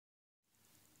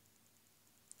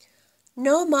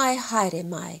No mai haere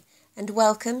mai, and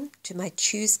welcome to my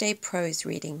Tuesday prose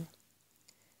reading.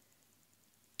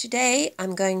 Today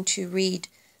I'm going to read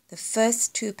the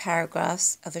first two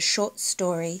paragraphs of a short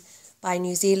story by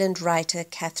New Zealand writer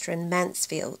Katherine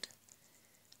Mansfield.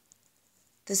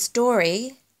 The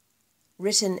story,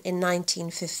 written in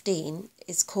 1915,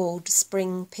 is called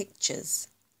Spring Pictures.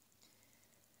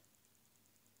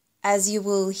 As you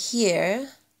will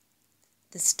hear,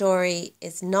 the story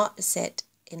is not set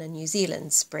in a New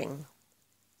Zealand spring.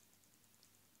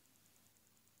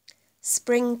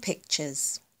 Spring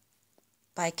Pictures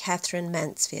by Katherine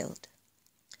Mansfield.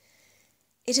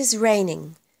 It is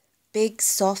raining. Big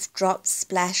soft drops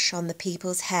splash on the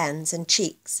people's hands and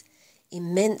cheeks,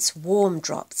 immense warm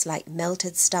drops like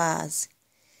melted stars.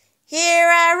 Here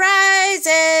are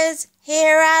roses,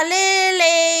 here are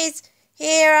lilies,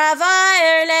 here are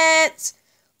violets,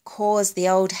 caws the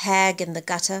old hag in the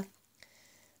gutter.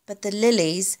 But the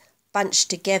lilies, bunched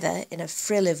together in a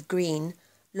frill of green,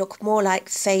 look more like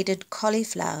faded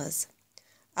cauliflowers.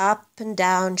 Up and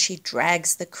down she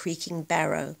drags the creaking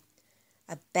barrow.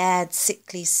 A bad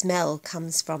sickly smell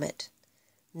comes from it.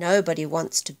 Nobody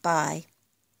wants to buy.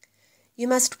 You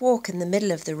must walk in the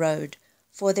middle of the road,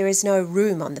 for there is no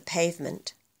room on the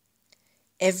pavement.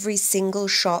 Every single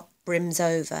shop brims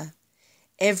over.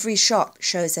 Every shop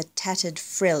shows a tattered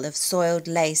frill of soiled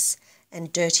lace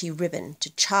and dirty ribbon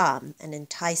to charm and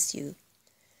entice you.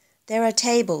 There are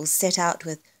tables set out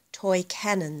with toy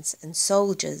cannons and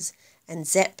soldiers and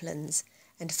zeppelins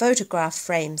and photograph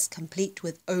frames complete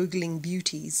with ogling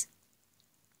beauties.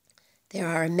 There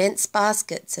are immense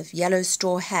baskets of yellow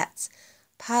straw hats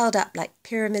piled up like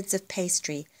pyramids of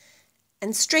pastry,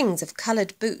 and strings of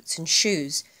coloured boots and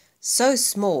shoes so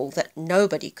small that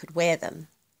nobody could wear them.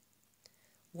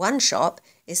 One shop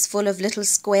is full of little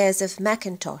squares of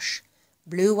mackintosh,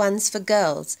 blue ones for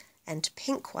girls and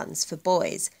pink ones for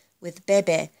boys, with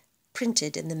bebe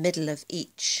printed in the middle of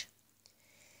each.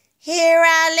 Here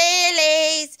are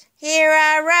lilies, here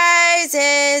are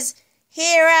roses,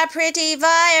 here are pretty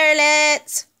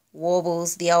violets,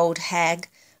 warbles the old hag,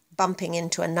 bumping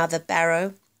into another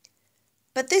barrow.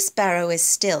 But this barrow is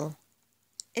still.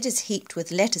 It is heaped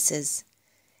with lettuces.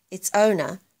 Its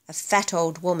owner, a fat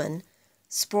old woman,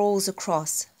 sprawls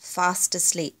across, fast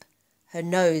asleep, her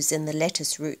nose in the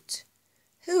lettuce root.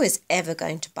 Who is ever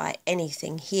going to buy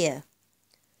anything here?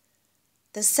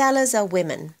 The sellers are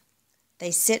women.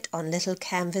 They sit on little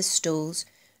canvas stools,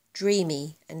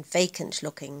 dreamy and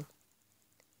vacant-looking.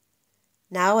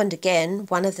 Now and again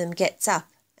one of them gets up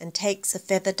and takes a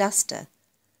feather duster,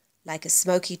 like a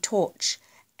smoky torch,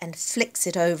 and flicks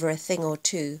it over a thing or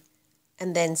two,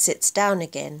 and then sits down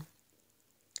again.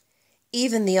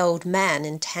 Even the old man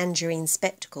in tangerine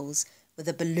spectacles, with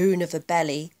a balloon of a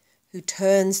belly, who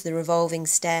turns the revolving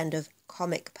stand of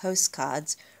comic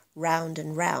postcards round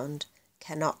and round,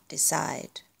 cannot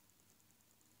decide.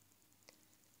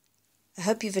 I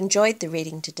hope you've enjoyed the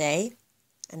reading today,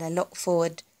 and I look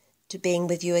forward to being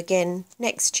with you again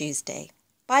next Tuesday.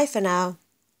 Bye for now.